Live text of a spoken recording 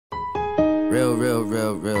Real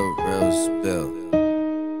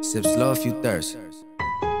spill. Sip slow if you thirst.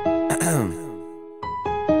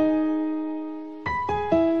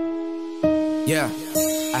 Yeah,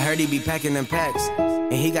 I heard he be packing them packs,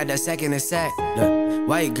 and he got that sack in his sack. Look,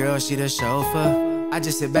 white girl, she the chauffeur. I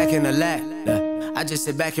just sit back in the lap. Look, I just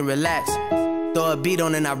sit back and relax. Throw a beat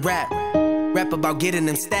on and I rap about getting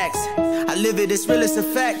them stacks. I live it, it's real, it's a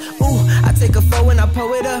fact. Ooh, I take a foe and I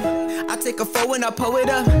pull it up. I take a foe and I pull it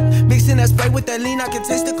up. Mixing that spray with that lean, I can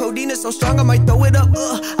taste the codeine. It's so strong, I might throw it up.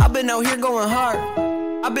 I've been out here going hard.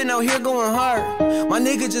 My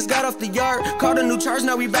nigga just got off the yard. Caught a new charge,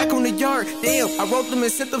 now we back on the yard. Damn, I wrote them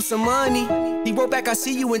and sent them some money. He wrote back, I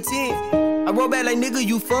see you in 10. I wrote back like, nigga,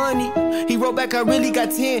 you funny. He wrote back, I really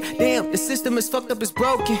got 10. Damn, the system is fucked up, it's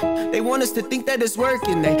broken. They want us to think that it's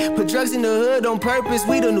working. They put drugs in the hood on purpose.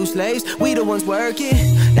 We the new slaves, we the ones working.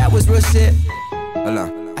 That was real shit. Hold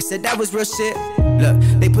on, I said that was real shit. Look,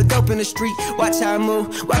 they put dope in the street. Watch how I move,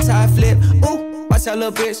 watch how I flip. Ooh, watch how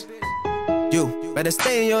little bitch. You better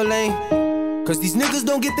stay in your lane, cause these niggas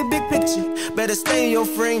don't get the big picture. Better stay in your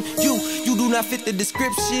frame. You do not fit the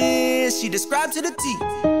description she described to the T.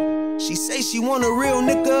 She say she want a real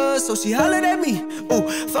nigga, so she hollered at me.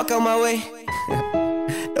 Ooh, fuck out my way.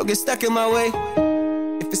 Don't get stuck in my way.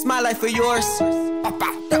 If it's my life or yours, pop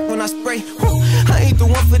out that when I spray. Woo. I ain't the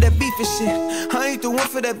one for that beef and shit. I ain't the one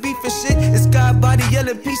for that beef and shit. It's God body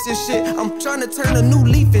yelling piece of shit. I'm trying to turn a new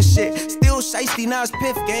leaf and shit. Still shiesty, now it's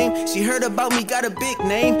piff game. She heard about me, got a big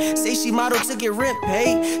name. Say she modeled to get rent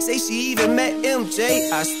paid. Say she even met MJ.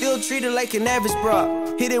 I still treat her like an average bra.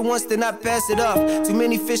 Hit it once, then I pass it off. Too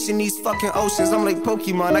many fish in these fucking oceans. I'm like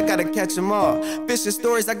Pokemon, I gotta catch them all. Fishing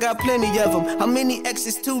stories, I got plenty of them. How many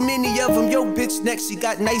exes? Too many of them. Yo, bitch next, she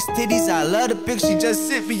got nice titties. I love the pic, she just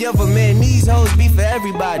sent me of them. Man, these hoes be for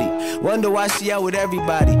everybody. Wonder why she out with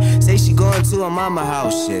everybody. Say she going to her mama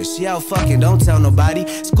house, shit. She out fucking, don't tell nobody.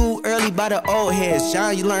 School early by the old heads.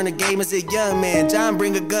 John, you learn the game as a young man. John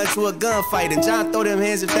bring a gun to a gunfight, and John throw them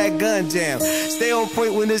hands if that gun jam. Stay on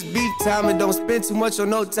point when it's beef time, and don't spend too much on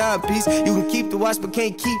no timepiece. You can keep the watch but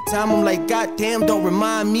can't keep time. I'm like, goddamn, don't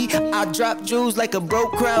remind me. I drop jewels like a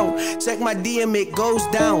broke crown. Check my DM, it goes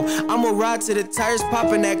down. I'ma ride to the tires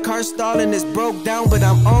popping, that car stalling, it's broke down, but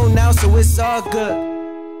I'm on now, so it's all good.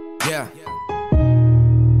 Yeah.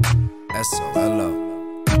 S-O-L-O.